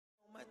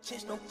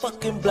Change no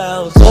fucking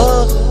blouse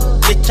up,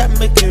 bitch, I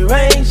make it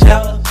rain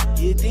shower.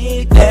 You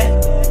did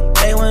that,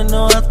 they wanna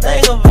know a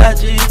thing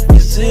about you, you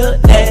still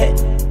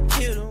that.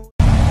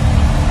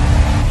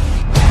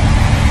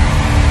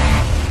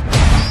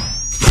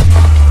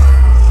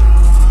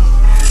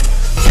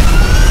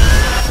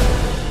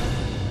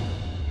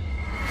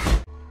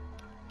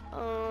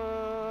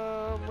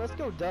 Let's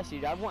go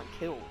Dusty. I want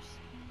kills.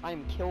 I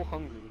am kill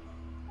hungry.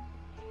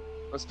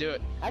 Let's do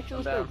it.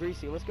 Actually, let's go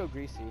Greasy. Let's go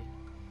Greasy.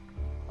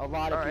 A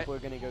lot of people are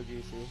gonna go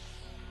Greasy.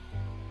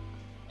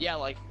 Yeah,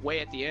 like way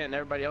at the end.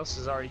 Everybody else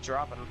is already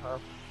dropping, huh?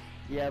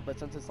 Yeah, but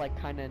since it's like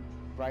kind of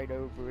right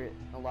over it,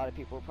 a lot of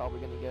people are probably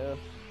gonna go.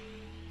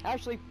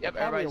 Actually, yep,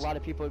 probably a lot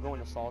of people are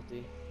going to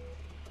Salty.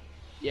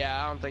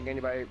 Yeah, I don't think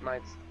anybody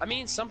might. I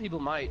mean, some people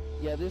might.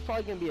 Yeah, there's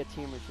probably gonna be a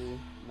team or two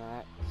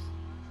max.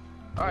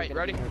 Alright,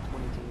 ready?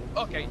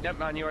 Okay, never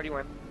mind, you already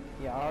went.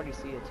 Yeah, I already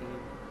see a team.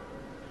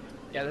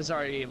 Yeah, there's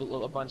already a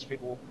bunch of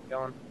people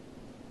going.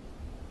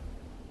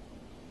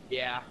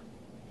 Yeah.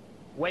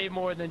 Way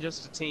more than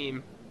just a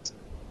team.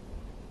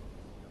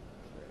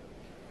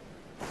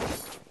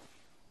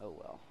 Oh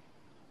well.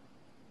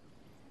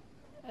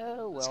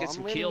 Oh well, Let's get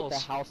some I'm kills. With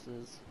the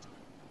houses.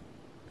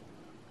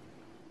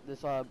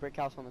 This brick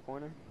house on the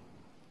corner.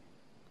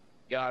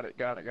 Got it,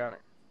 got it, got it.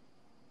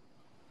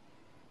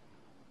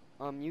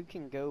 You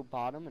can go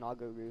bottom and I'll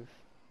go roof.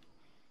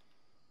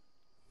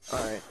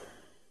 Alright.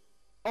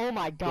 Oh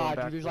my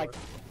god, dude, there's like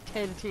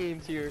 10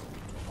 teams here.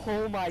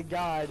 Oh my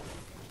god.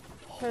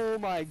 Oh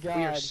my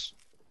god.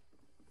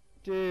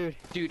 Dude.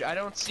 Dude, I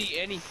don't see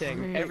anything.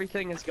 Frick.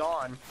 Everything is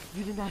gone.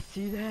 You did not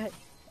see that?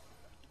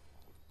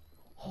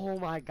 Oh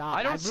my god.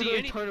 I don't see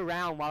any. Turned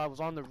around while I was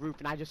on the roof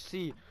and I just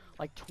see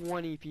like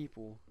 20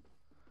 people.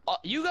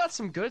 You got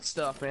some good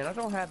stuff, man. I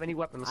don't have any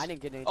weapons. I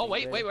didn't get anything. Oh,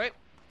 wait, good. wait.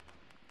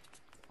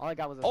 All I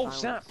got was a Oh,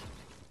 silence. snap.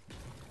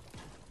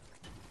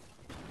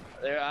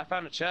 There, I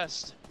found a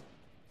chest.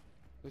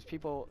 There's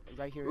people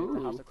right here in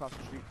the house across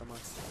the street from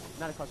us.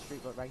 Not across the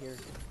street, but right here.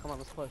 Come on,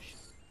 let's push.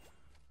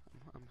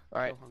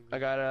 Alright, I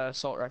got a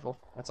assault rifle.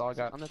 That's all I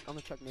got. On the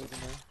truck nades in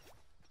there.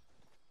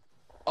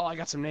 Oh, I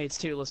got some nades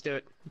too. Let's do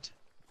it.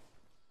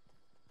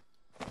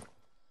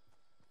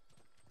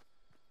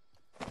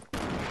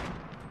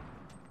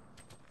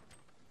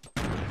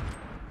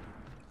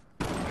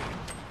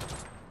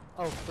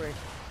 Oh, frick.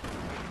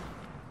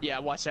 Yeah,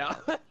 watch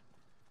out.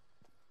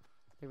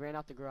 They ran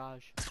out the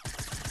garage.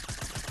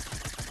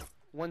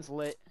 One's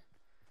lit.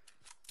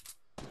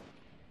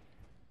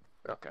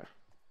 Okay.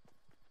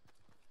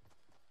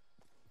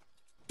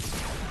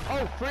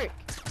 Oh, frick!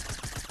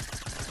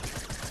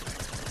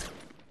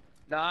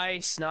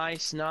 Nice,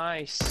 nice,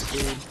 nice,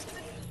 dude.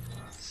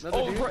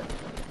 Another dude?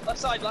 Left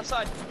side, left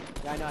side.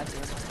 Yeah, I know, I see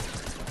him.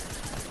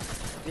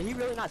 Did he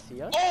really not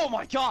see us? Oh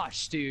my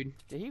gosh, dude.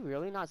 Did he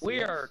really not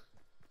see us?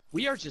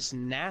 We are just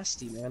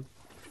nasty, man.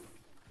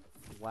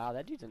 Wow,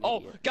 that dude's an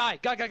idiot. Guy.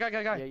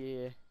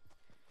 Yeah.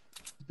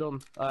 Build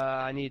him.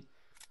 I need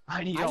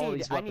all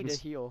these weapons. I need to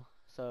heal,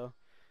 so,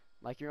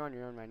 like, you're on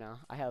your own right now.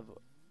 I have,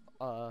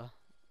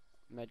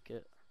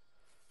 medkit.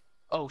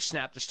 Oh,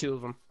 snap, there's two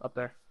of them up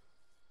there.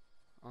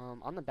 I'm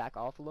gonna back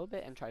off a little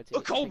bit and try to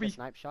take a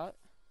snipe shot.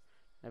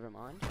 Never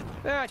mind.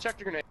 Yeah, I chucked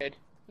a grenade.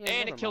 Yeah,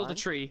 and it killed the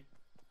tree.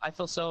 I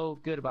feel so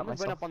good about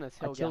myself. Run up on this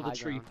hill, I killed the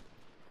tree.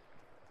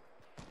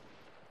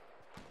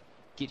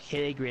 Get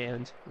high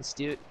ground. Let's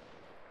do it.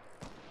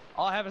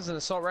 All I have is an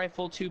assault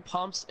rifle, 2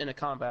 pumps, and a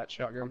combat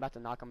shotgun. I'm about to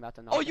knock him.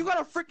 Oh, you got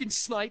a freaking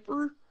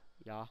sniper?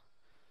 Yeah.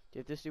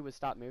 Dude, if this dude would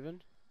stop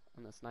moving,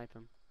 I'm gonna snipe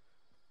him.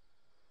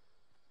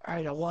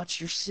 Alright, I'll watch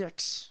your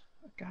 6.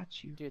 I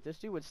got you. Dude, if this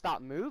dude would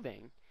stop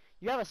moving.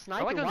 You have a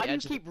sniper, why do you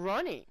keep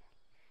running?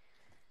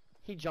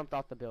 He jumped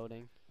off the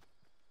building.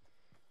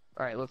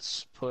 Alright,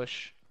 let's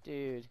push.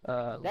 Dude,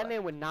 that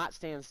man would not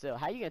stand still.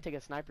 How are you gonna take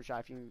a sniper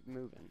shot if you're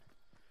moving?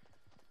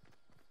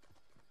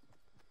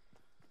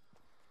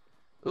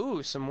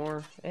 Ooh, some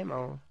more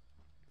ammo.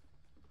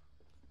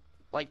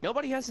 Like,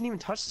 nobody hasn't even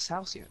touched this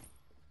house yet.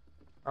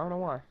 I don't know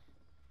why.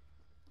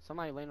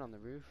 Somebody landed on the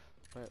roof,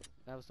 but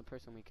that was the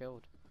person we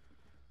killed.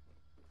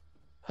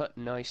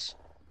 Nice.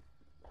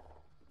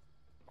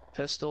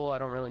 Pistol, I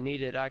don't really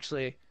need it.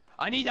 Actually,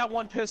 I need that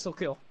one pistol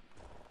kill.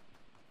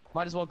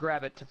 Might as well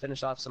grab it to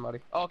finish off somebody.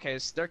 Okay,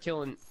 so they're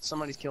killing.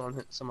 Somebody's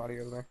killing somebody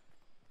over there.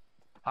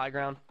 High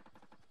ground.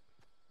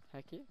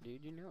 Heck yeah,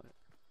 dude, you know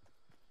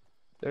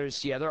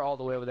it. They're all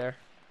the way over there.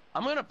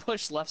 I'm gonna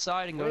push left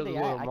side and go to the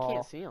little mall. I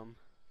can't see them.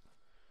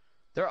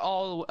 They're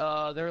all,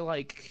 they're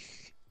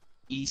like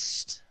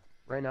east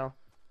right now.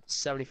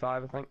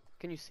 75, I think.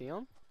 Can you see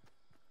them?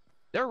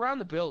 They're around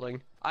the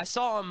building. I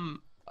saw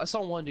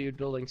one dude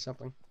building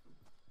something.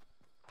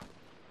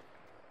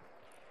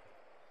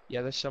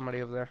 Yeah, there's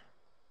somebody over there.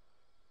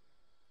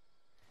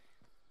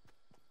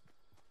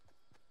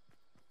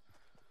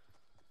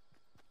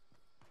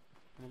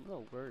 I'm a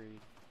little worried.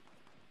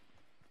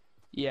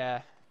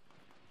 Yeah.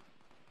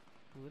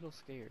 A little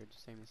scared,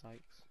 Sammy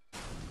Sykes.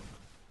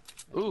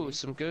 Ooh,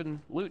 some good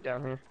loot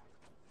down here.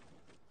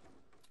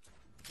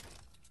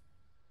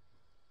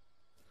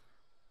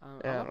 I'm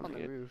up on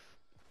the roof.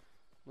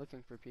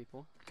 Looking for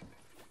people.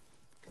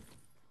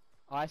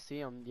 Oh, I see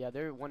them. Yeah,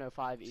 they're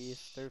 105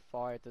 east. They're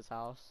far at this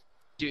house.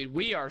 Dude,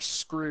 we are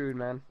screwed,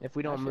 man. If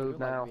we don't Actually, move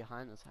we're, like, now.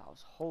 behind this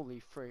house. Holy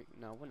freak!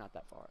 No, we're not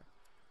that far.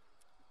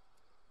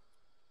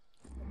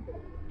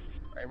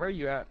 Alright, where are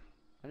you at?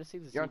 I just see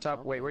this. You're on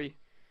top. Wait, where are you?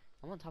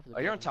 I'm on top of the.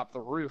 Oh, you're on building. top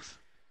of the roof.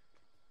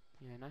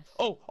 Yeah, nice.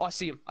 Oh, I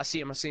see him. I see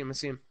him. I see him. I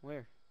see him.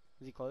 Where?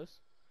 Is he close?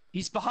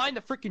 He's behind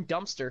the freaking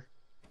dumpster.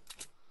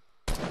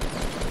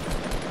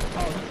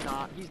 Oh, he's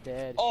not. He's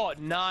dead. Oh,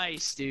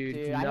 nice, dude.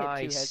 Dude, nice.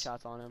 I hit 2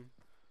 headshots on him.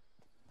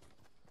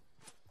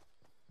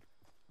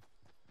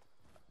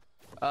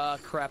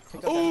 Crap. Pick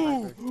up that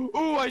Ooh, sniper.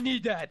 ooh, I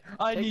need that.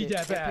 I Take need it.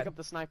 that Yeah, bad. Pick up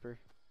the sniper.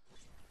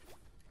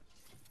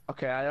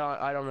 Okay,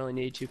 I don't really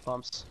need 2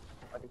 pumps.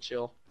 I can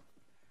chill.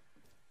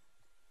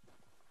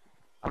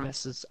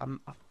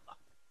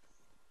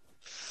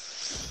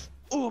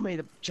 Oh, made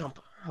a jump.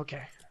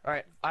 Okay. All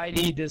right. I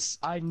need this.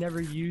 I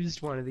never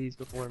used one of these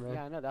before, man.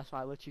 Yeah, I know. That's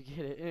why I let you get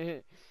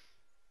it.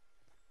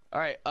 All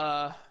right.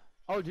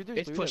 Oh, dude, there's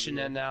It's loot pushing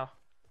over in here. now.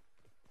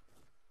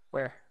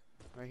 Where?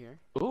 Right here.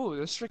 Ooh,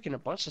 there's freaking a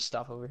bunch of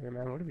stuff over here,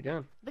 man. What are we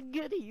doing? The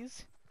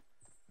goodies.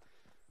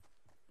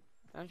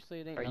 Actually,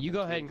 it ain't. All right, you nothing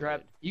go ahead too and grab.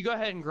 good. You go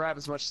ahead and grab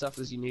as much stuff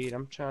as you need.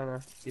 I'm trying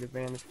to get a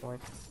vantage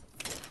point.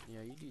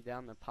 Yeah, you do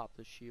down to pop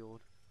the shield.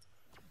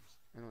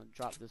 And I'll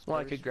drop this. Well,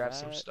 I could burst grab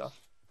some rat,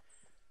 stuff.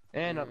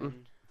 And nothing.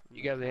 and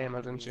You got the I'm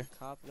ammo, gonna didn't you?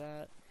 Cop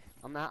that.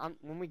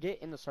 When we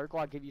get in the circle,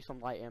 I'll give you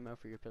some light ammo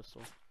for your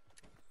pistol.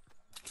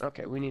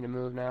 Okay, we need to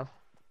move now.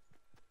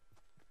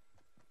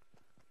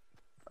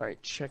 All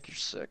right, check your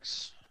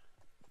 6.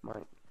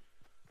 Mine.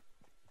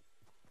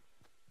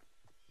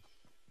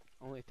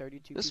 Only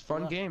 32. This is a people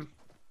fun left. game.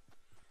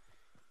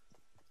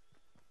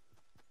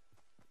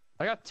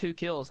 I got 2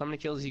 kills. How many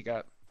kills you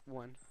got?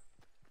 1.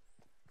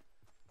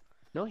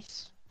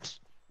 Nice.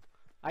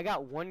 I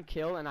got 1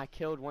 kill, and I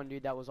killed one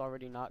dude that was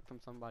already knocked from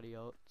somebody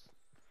else.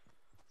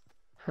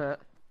 Huh.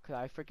 Cause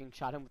I freaking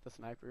shot him with the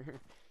sniper.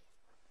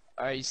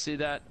 Alright, you see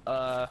that?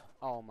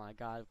 Oh my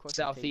god! Of course.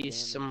 I take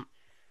Southeast. damage.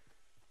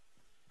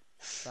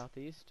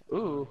 Southeast.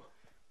 Ooh.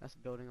 That's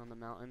building on the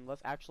mountain.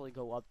 Let's actually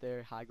go up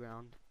there, high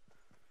ground.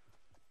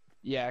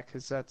 Yeah,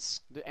 cause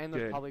that's. And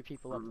there's Good. probably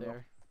people up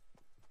there.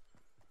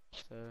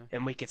 So.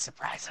 And we could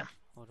surprise him.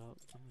 Hold up.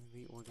 Let me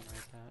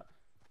reorganize that.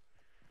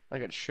 I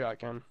got a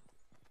shotgun.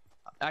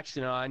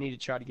 Actually, no. I need to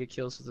try to get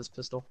kills with this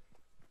pistol.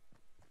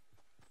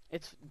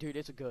 Dude,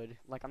 it's good.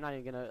 Like, I'm not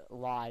even gonna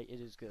lie, it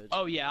is good.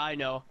 Oh yeah, I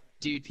know,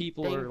 dude.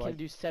 People Thing are can like.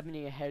 do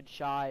 70 a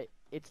headshot.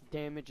 Its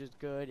damage is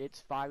good. Its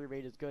fire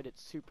rate is good.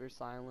 It's super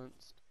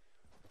silenced.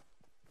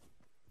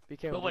 Be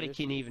careful. Nobody there's-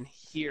 can even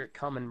hear it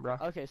coming, bro.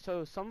 Okay,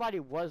 so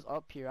somebody was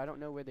up here. I don't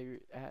know where they're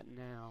at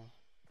now.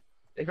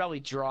 They probably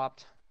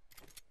dropped.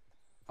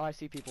 Oh, I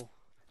see people.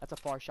 That's a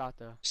far shot,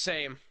 though.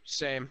 Same.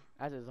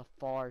 That is a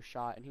far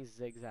shot, and he's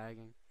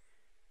zigzagging.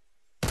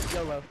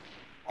 YOLO.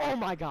 Oh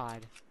my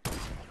god.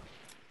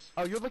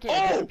 Oh, you're looking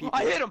at different people.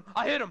 I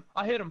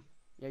hit him.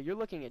 Yeah, you're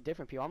looking at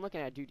different people. I'm looking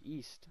at dude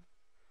east.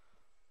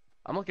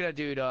 I'm looking at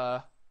dude,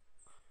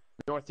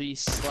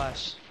 northeast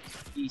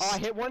 / east. Oh, I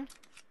hit one.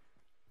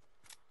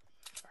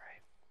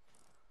 Alright.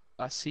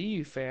 I see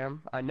you,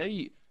 fam. I know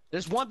you.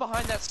 There's one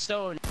behind that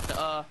stone.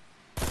 Oh,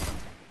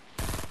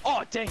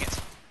 dang it.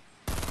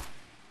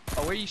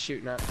 Oh, where are you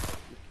shooting at?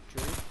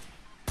 True.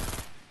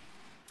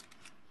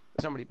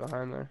 Somebody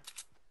behind there.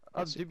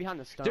 Oh, dude behind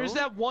the stone. There's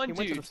that one He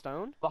went to dude the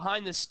stone.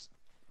 behind this.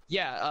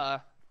 Yeah,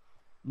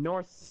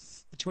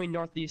 between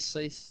northeast,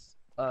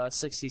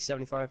 60,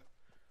 75.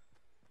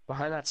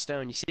 Behind that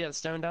stone. You see that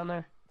stone down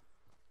there?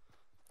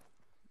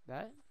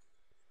 That?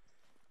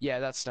 Yeah,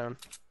 that stone.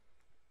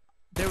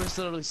 There was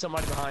literally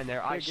somebody behind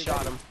there. I Here, get shot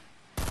ready. him.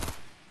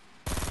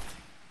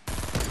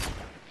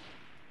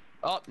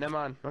 Oh, never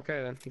mind.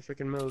 Okay then, he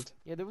freaking moved.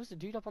 Yeah, there was a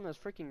dude up on this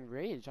freaking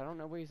ridge. I don't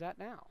know where he's at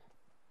now.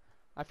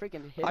 I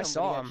freaking hit him. I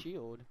saw but he had him.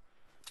 Shield.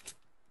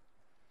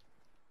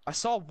 I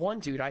saw one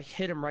dude. I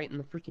hit him right in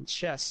the freaking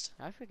chest.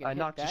 I freaking I hit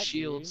knocked his that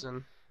shields dude.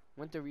 and.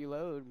 Went to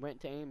reload,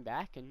 went to aim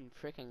back, and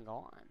freaking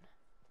gone.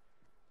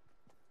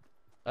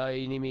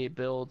 You need me to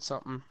build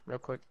something real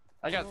quick.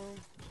 I got.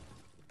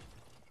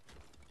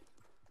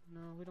 No,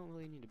 we don't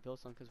really need to build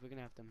something because we're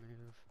gonna have to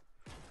move.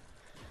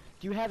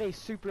 Do you have a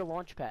super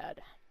launch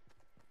pad?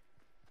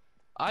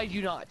 I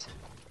do not.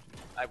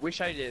 I wish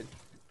I did.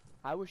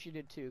 I wish you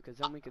did too, because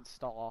then we could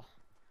stall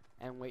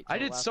and wait. I till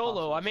the did last solo.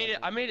 possible I made it.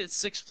 second. I made it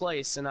 6th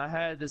place, and I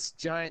had this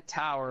giant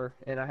tower,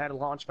 and I had a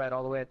launch pad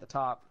all the way at the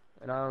top,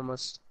 and I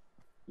almost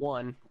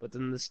won. But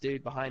then this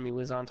dude behind me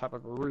was on top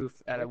of a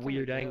roof at Where a can we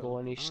weird go? angle,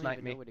 and he I don't sniped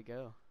even me. know where to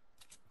go.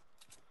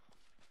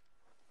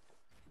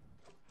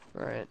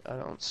 All right, I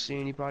don't see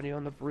anybody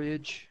on the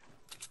bridge.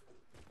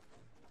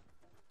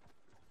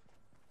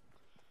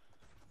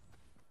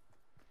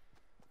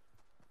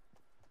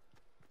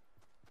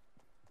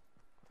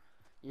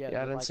 Yeah, Yeah, I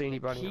but, didn't like, see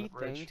anybody on The the key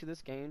thing bridge. to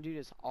this game, dude,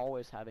 is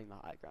always having the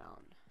high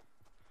ground.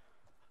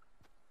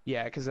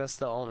 Yeah, because that's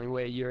the only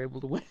way you're able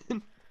to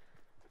win.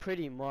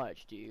 Pretty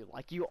much, dude.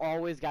 Like, you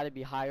always got to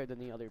be higher than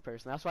the other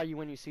person. That's why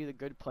when you see the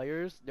good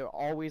players, they're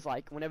always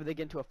like, whenever they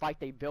get into a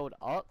fight, they build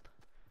up.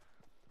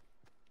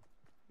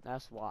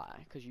 That's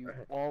why, because you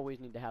always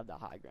need to have the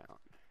high ground.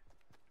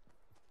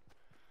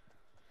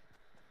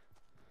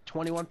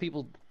 21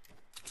 people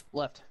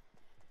left.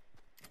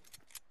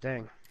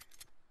 Dang.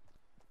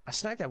 I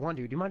sniped that one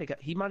dude. He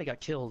might have got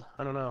killed.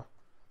 I don't know.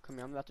 Come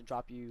here, I'm about to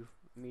drop you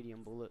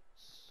medium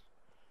bullets.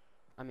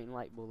 I mean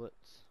light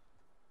bullets.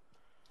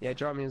 Yeah,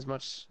 drop me as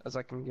much as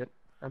I can get.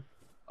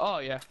 Oh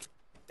yeah,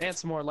 and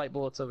some more light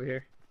bullets over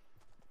here.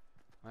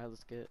 Alright,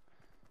 let's get.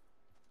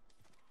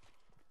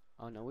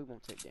 Oh no, we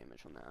won't take damage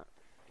from that.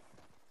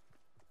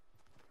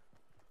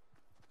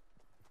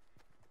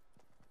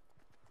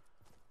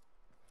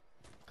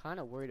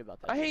 Kind of worried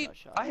about that.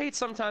 I hate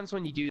sometimes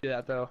when you do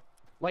that though.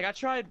 Like I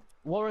tried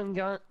rolling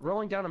down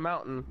a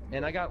mountain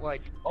and I got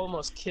like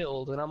almost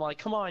killed, and I'm like,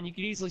 come on, you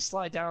could easily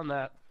slide down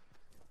that.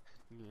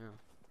 Yeah.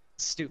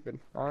 Stupid.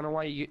 I don't know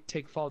why you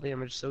take fall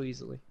damage so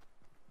easily.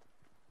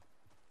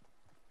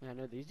 Yeah, I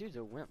know these dudes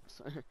are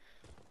wimps. They're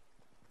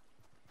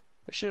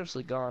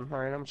seriously gone.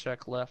 Alright, I'm gonna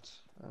check left.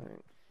 Alright.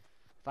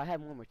 If I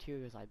had more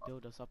materials, I'd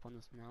build us up on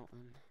this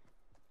mountain.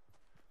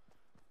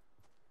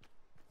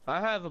 I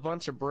have a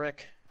bunch of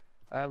brick.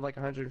 I have like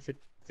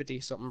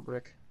 150 something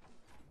brick.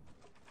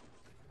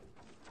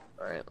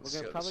 Alright,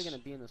 We're probably gonna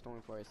be in the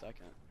storm for a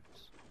second.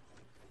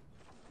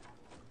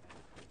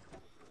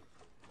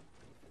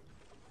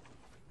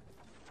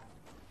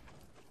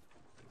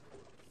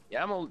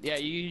 Yeah,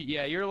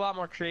 you're a lot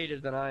more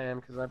creative than I am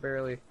because I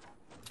barely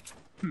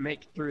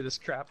make it through this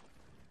crap.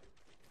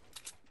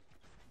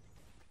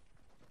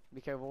 Be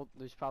careful,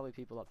 there's probably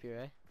people up here,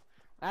 eh?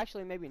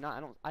 Actually, maybe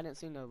not. I didn't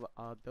see no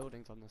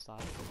buildings on this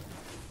side.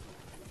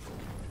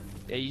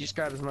 Yeah, you just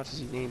grab as much as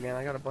you need, man.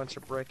 I got a bunch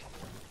of brick.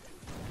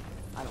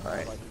 I don't know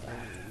if I can carry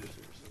any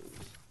resources.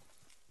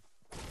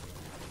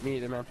 Me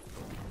either, man.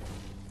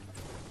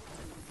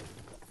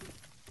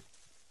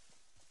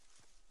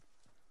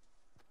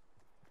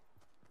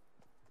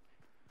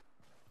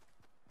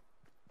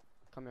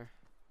 Come here.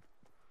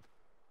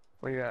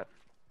 Where you at?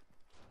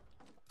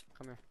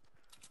 Come here.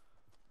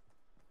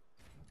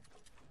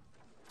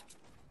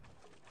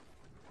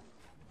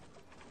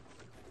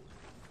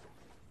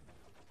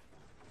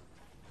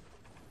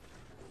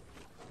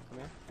 Come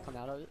here. Come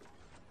out of it.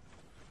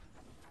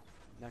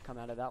 Now come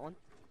out of that one.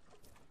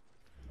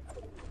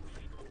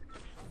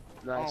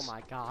 Nice. Oh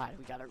my god,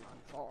 we gotta run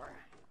far.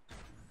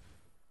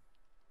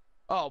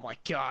 Oh my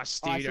gosh,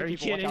 Oh, dude, are you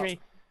kidding me?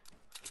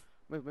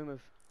 Move, move,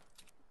 move.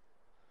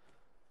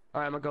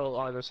 Alright, I'm gonna go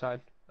on the other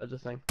side of the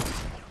thing.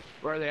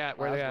 Where are they at?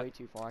 Where are they at? Way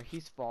too far.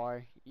 He's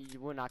far.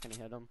 We're not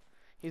gonna hit him.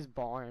 He's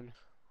barn.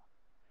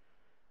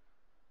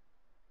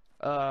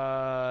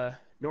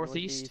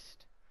 Northeast.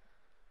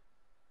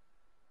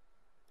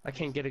 I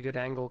can't get a good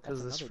angle because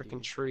of this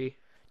freaking tree.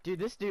 Dude,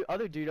 this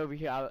other dude over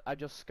here, I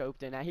just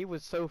scoped in. He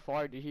was so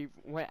far, dude. He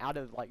went out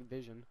of like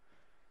vision.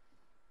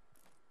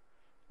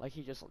 Like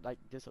he just like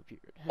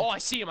disappeared. Oh, I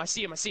see him! I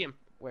see him! I see him!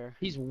 Where?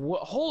 He's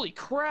holy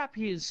crap!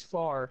 He is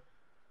far.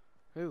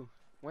 Who?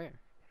 Where?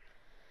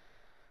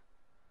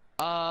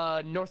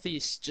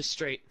 Northeast, just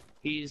straight.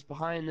 He's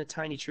behind the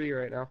tiny tree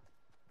right now.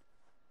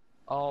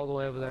 All the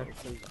way over there.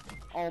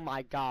 Oh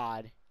my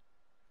god.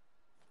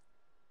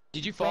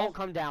 Did you fall? Don't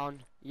come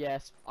down.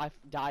 Yes, I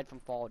died from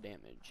fall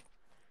damage.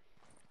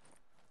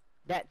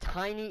 That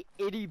tiny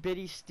itty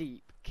bitty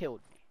steep killed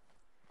me.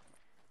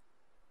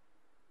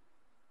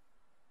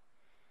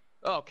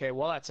 Okay,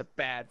 well that's a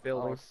bad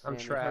building. Oh, I'm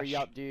trash. Hurry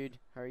up, dude.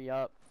 Hurry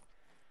up.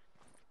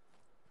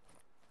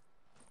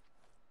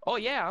 Oh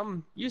yeah,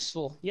 I'm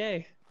useful.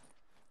 Yay.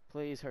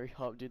 Please hurry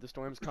up, dude. The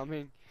storm's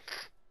coming.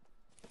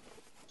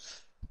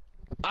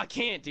 I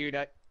can't, dude.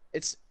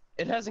 It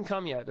hasn't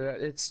come yet.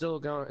 It's still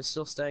going. It's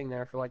still staying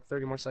there for like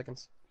 30 more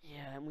seconds.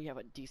 Yeah, and we have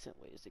a decent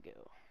ways to go.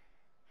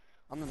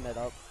 I'm gonna med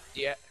up.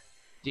 Yeah.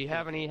 Do you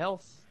have any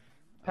health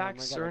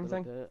packs or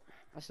anything?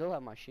 I still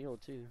have my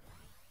shield too.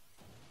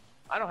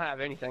 I don't have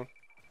anything.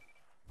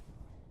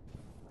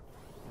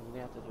 And we're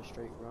gonna have to just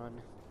straight run.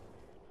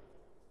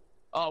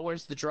 Oh,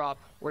 where's the drop?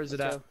 Where's it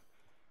at?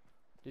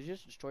 Did you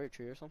just destroy a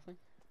tree or something?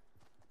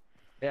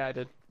 Yeah, I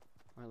did.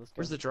 Alright, let's go.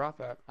 Where's the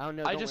drop at? I don't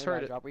know. I just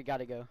heard it. Drop. We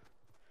gotta go.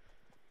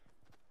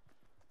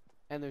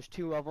 And there's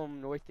two of them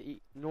north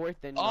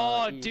and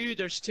oh, east. dude,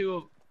 there's two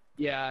of.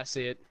 Yeah, I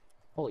see it.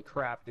 Holy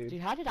crap, dude.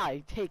 Dude, how did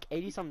I take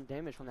 80-something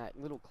damage from that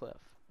little cliff?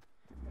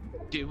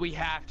 Dude, we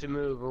have to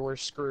move or we're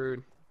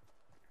screwed.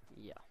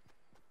 Yeah.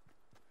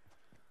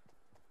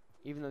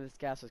 Even though this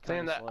gas is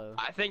kind of slow.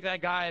 I think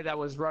that guy that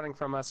was running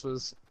from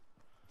us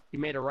he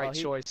made a right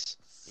choice.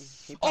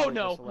 He oh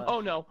no! Oh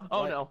no!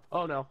 Oh What? no!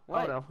 Oh no!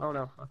 What? Oh no! Oh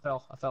no! I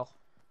fell! I fell.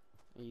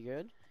 Are you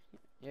good?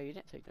 Yeah, you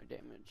didn't take no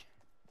damage.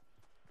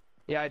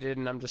 Yeah, I did,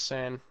 and I'm just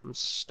saying I'm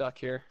stuck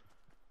here.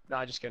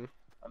 Nah, just kidding.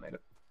 I made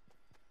it.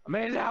 I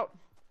made it out.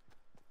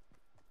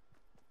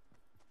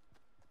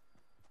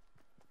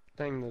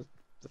 Dang,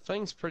 the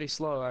thing's pretty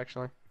slow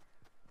actually.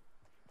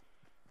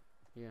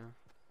 Yeah.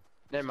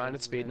 Never mind,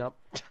 it's speeding up.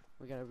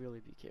 We gotta really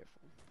be careful.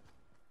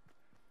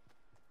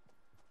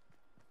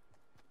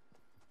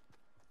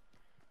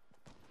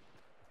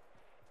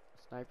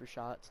 Sniper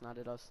shots, not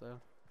at us though.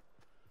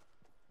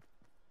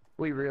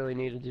 We really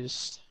need to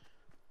just...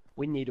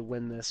 We need to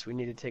win this. We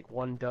need to take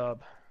one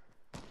dub.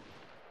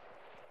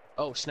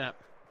 Oh, snap.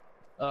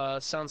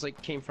 Sounds like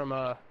it came from,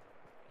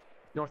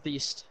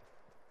 northeast.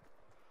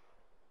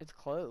 It's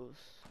close.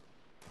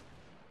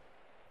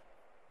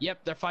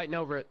 Yep, they're fighting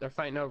over it. They're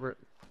fighting over it.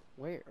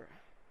 Where?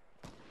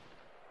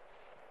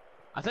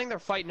 I think they're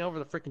fighting over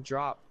the freaking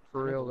drop.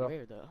 For real, though.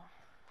 Where though?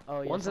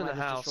 Oh, yeah, One's in the somebody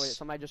just house. destroyed it.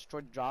 Somebody just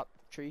destroyed the drop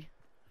tree.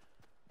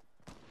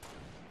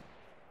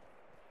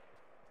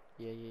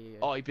 Yeah.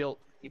 Oh, he built.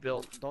 He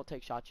built. Don't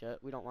take shots yet.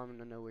 We don't want him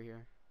to know we're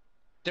here.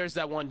 There's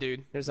that one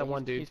dude. There's that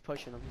one dude. He's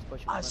pushing him. He's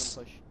pushing him. Let him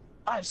push.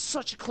 I have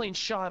such a clean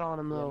shot on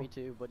him, though. Yeah, me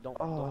too. But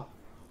don't.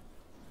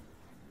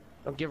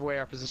 Don't give away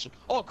our position.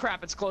 Oh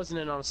crap! It's closing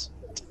in on us.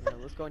 Yeah,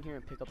 let's go in here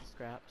and pick up the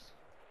scraps.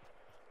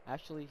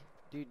 Actually,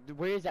 dude,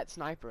 where is that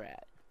sniper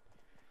at?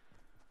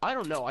 I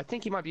don't know. I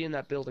think he might be in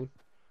that building.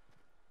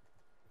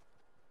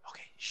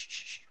 Okay,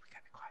 shh. We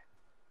gotta be quiet.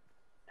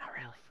 Not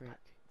really.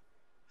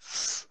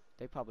 Frick.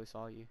 They probably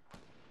saw you.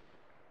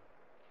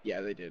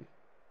 Yeah, they did.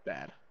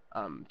 Bad.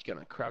 I'm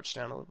gonna crouch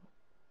down a little.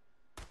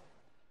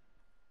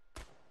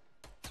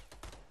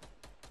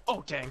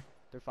 Oh dang!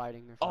 They're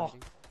fighting. They're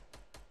fighting.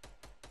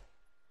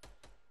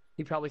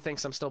 He probably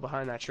thinks I'm still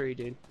behind that tree,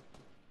 dude.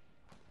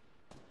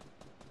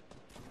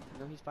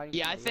 No, he's fighting.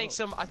 Yeah, I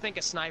think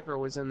a sniper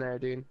was in there,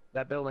 dude.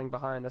 That building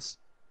behind us.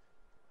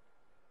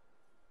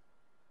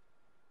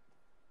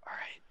 All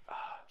right.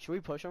 Should we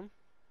push him?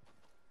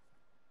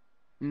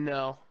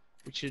 No,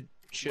 we should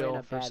We're in chill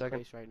a for a bad second.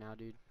 place right now,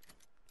 dude.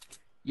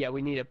 Yeah,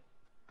 we need to.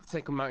 I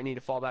think we might need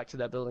to fall back to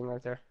that building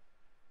right there.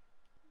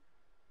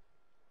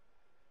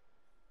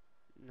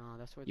 No,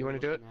 that's where You want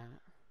to do it?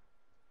 at.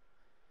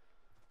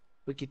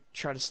 We could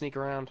try to sneak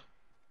around.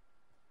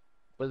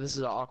 But this is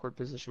an awkward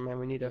position, man.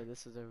 We need Yeah, to.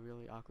 this is a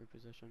really awkward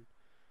position.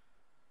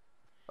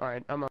 All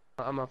right, I'm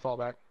gonna fall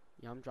back.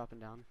 Yeah, I'm dropping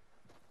down.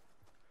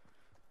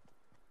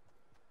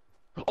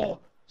 Oh,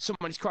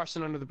 somebody's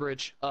crossing under the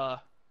bridge.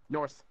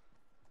 North.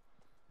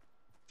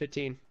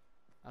 15.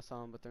 I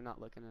saw them, but they're not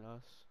looking at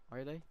us.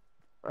 Are they?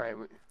 All right.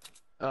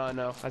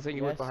 No. I think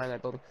he went Yes. behind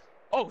that building.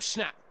 Oh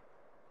snap!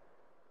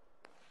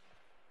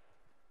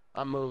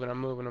 I'm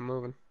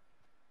moving.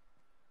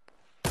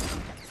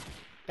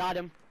 Got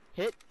him.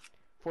 Hit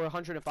for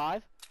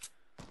 105.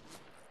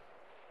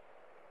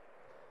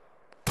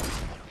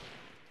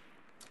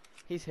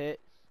 He's hit.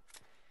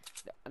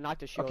 I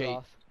knocked his shield Okay.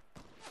 off.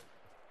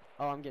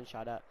 Oh, I'm getting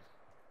shot at.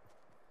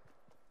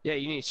 Yeah,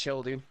 you need to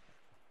chill, dude.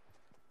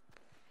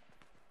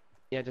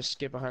 Yeah, just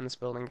get behind this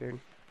building, dude.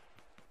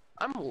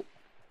 Oh,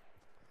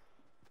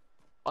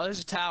 there's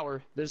a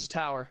tower.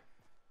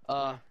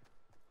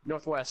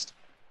 Northwest.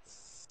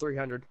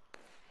 300.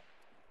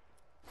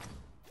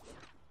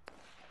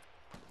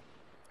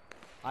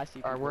 I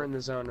see. Alright, we're in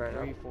the zone right now.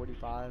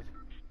 345.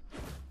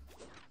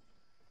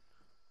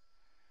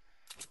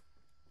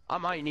 I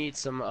might need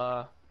some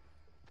of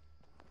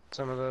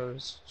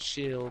those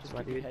shields, Just my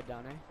keep your dude. head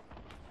down,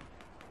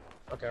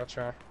 eh? Okay, I'll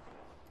try.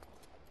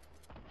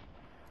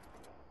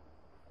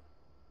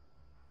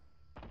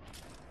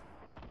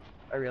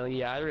 I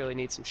really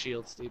need some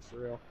shields, dude, for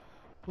real.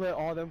 Let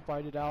all them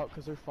fight it out,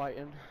 because they're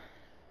fighting.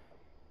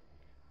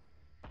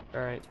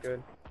 Alright,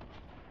 good.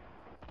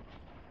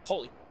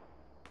 Holy...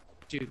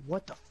 Dude,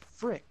 what the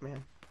frick,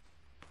 man?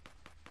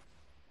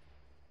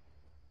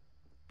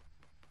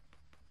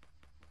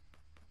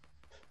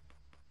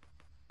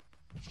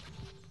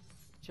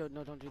 Joe,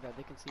 no, don't do that.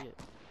 They can see it.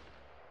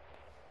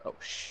 Oh,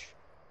 shh.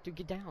 Dude,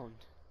 get down.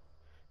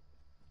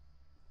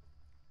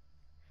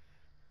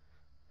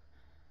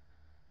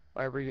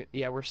 Alright,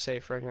 yeah, we're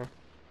safe right here.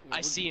 Yeah,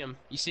 I see him.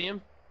 You see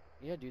him?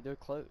 Yeah, dude, they're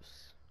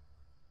close.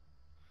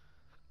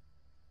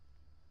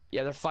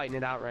 Yeah, they're fighting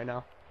it out right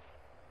now.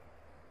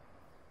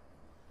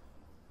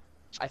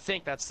 I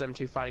think that's them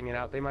two fighting it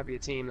out. They might be a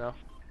team, though.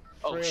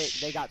 Oh, Frick,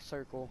 they got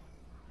circle.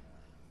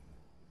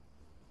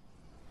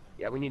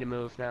 Yeah, we need to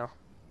move now.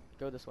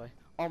 Go this way.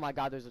 Oh my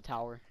god, there's a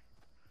tower.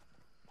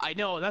 I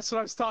know, that's what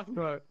I was talking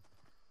about.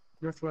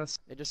 Northwest.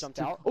 They just jumped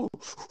out. Oh!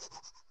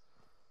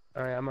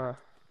 Alright,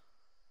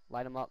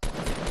 Light them up.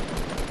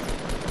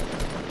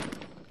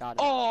 Got him.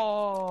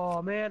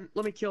 Oh, man.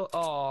 Let me kill...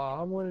 Oh,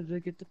 I wanted to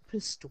get the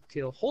pistol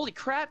kill. Holy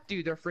crap,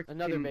 dude. They're freaking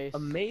Another base.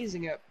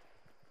 amazing at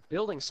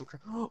building some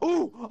crap.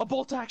 Oh! A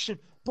bolt action!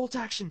 Bolt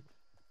action!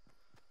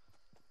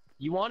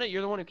 You want it?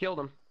 You're the one who killed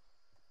him.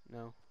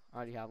 No, I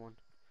already have one.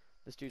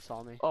 This dude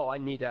saw me. Oh, I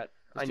need that.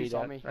 This I dude need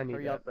saw that. me. I need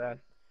Hurry that up. bad.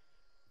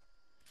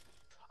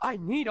 I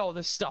need all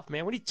this stuff,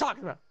 man. What are you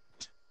talking about?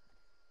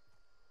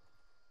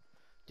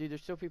 Dude,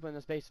 there's still people in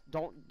this base.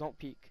 Don't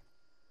peek.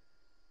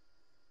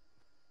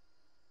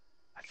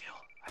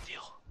 I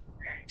feel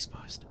very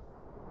exposed.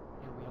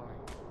 Yeah, we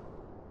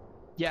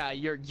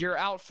are. Yeah, your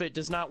outfit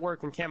does not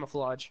work in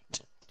camouflage.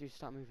 Dude,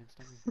 stop moving.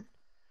 Stop moving.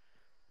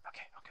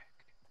 Okay.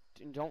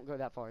 Dude, don't go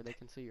that far. They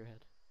can see your head.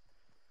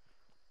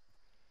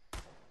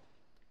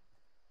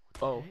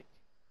 Oh. Heck?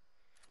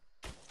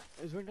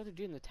 Is there another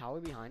dude in the tower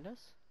behind us?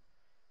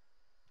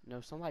 No,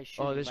 somebody's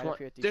shooting. Oh, there's right one. up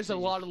here at these There's a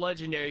trees. lot of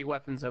legendary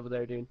weapons over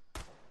there, dude.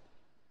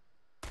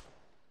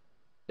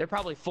 They're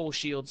probably full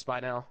shields by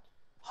now.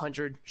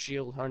 100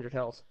 shield, 100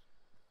 health.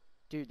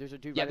 Dude, there's a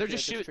dude Yeah, right they're up here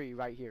just at this tree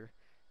right here,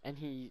 and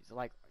he's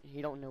like,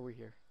 he don't know we're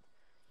here.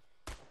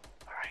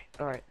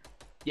 All right.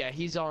 Yeah,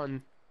 he's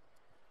on.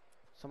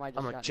 Somebody just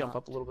I'm gonna got jump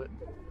knocked. up a little bit.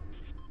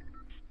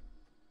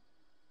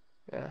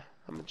 Yeah,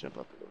 I'm gonna jump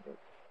up a little bit.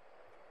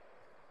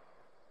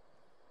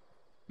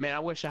 Man, I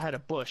wish I had a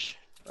bush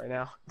right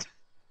now.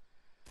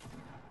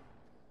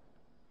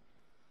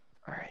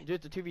 All right.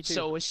 Dude, it's a 2v2.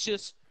 So it's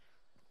just.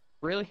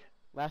 Really?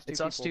 Last two It's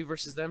people. us two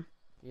versus them?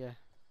 Yeah.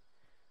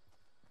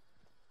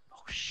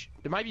 Oh,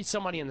 there might be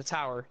somebody in the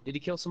tower. Did he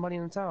kill somebody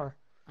in the tower?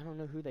 I don't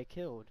know who they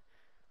killed.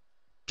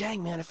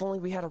 Dang, man, if only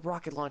we had a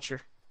rocket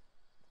launcher.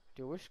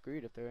 Dude, we're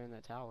screwed if they're in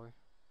that tower.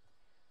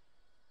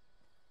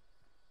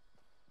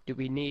 Do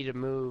we need to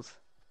move?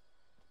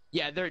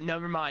 Yeah, there.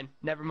 Never mind.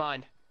 Never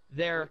mind.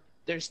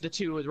 There's the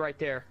two right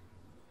there.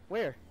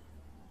 Where?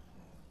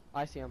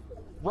 I see him.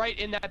 Right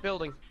in that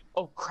building.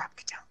 Oh crap!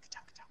 Get down! Get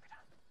down! Get down! Get down!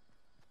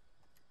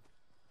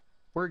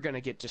 We're gonna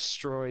get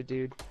destroyed,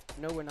 dude.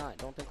 No, we're not.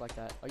 Don't think like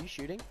that. Are you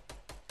shooting?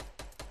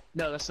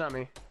 No, that's not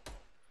me.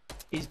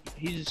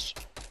 He's.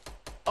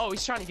 Oh,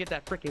 he's trying to get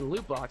that freaking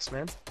loot box,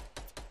 man.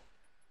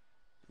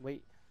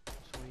 Wait.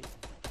 Just wait.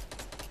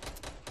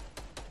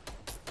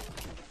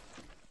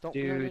 Don't,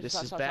 Dude, this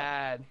stop, is stop,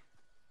 bad. Stop.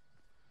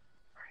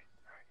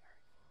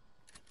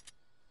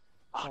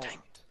 Oh, Don't. dang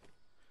it.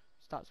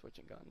 Stop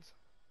switching guns.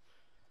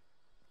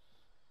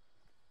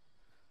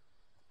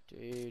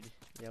 Dude,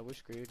 yeah, we're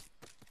screwed.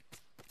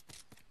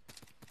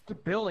 They're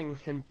building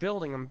and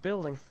building and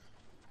building.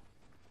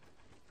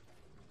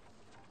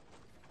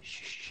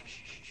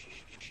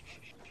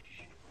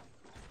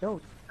 No,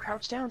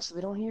 crouch down so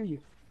they don't hear you.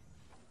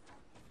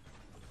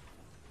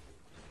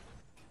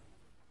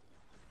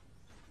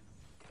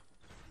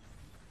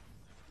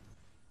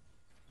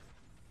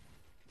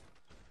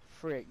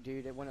 Frick,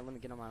 dude, it wouldn't let me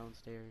get on my own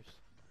stairs.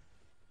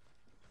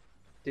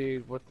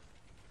 Dude, what?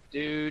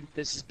 Dude,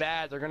 this is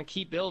bad. They're gonna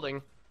keep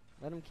building.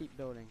 Let them keep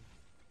building.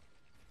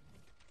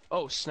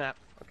 Oh, snap.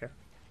 Okay.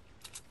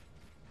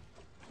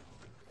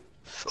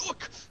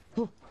 Look!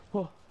 Oh,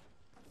 oh.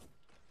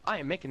 I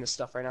am making this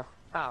stuff right now.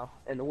 How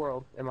in the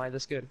world am I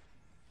this good?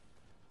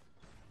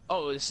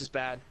 Oh, this is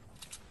bad.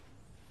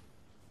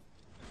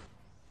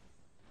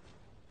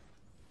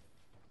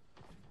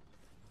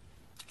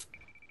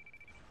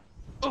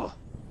 Oh!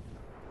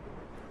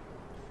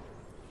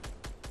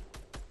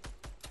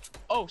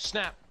 Oh,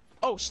 snap.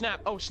 Oh,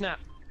 snap. Oh, snap.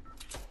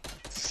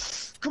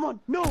 Come on.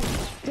 No!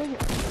 Dang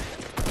it.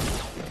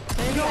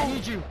 Sammy, I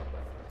need you.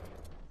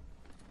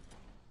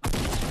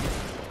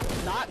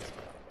 Not.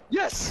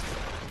 Yes!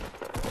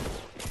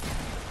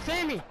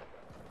 Sammy!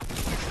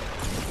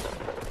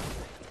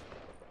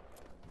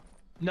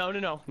 No, no,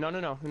 no. No, no,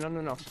 no. No,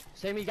 no, no.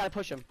 Sammy, you gotta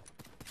push him.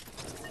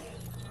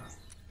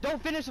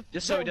 Don't finish.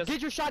 Just so he don't, doesn't-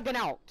 get your shotgun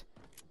out.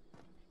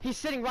 He's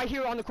sitting right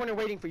here on the corner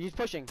waiting for you. He's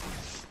pushing.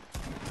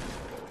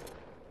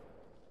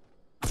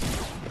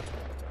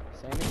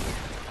 Sammy?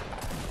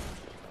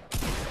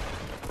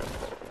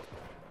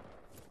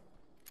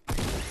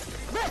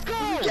 Let's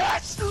go!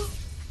 Yes!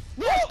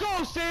 Let's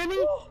go, Sammy!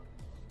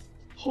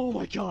 Oh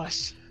my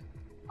gosh.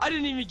 I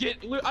didn't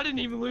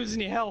even lose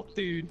any health,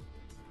 dude.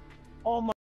 Oh my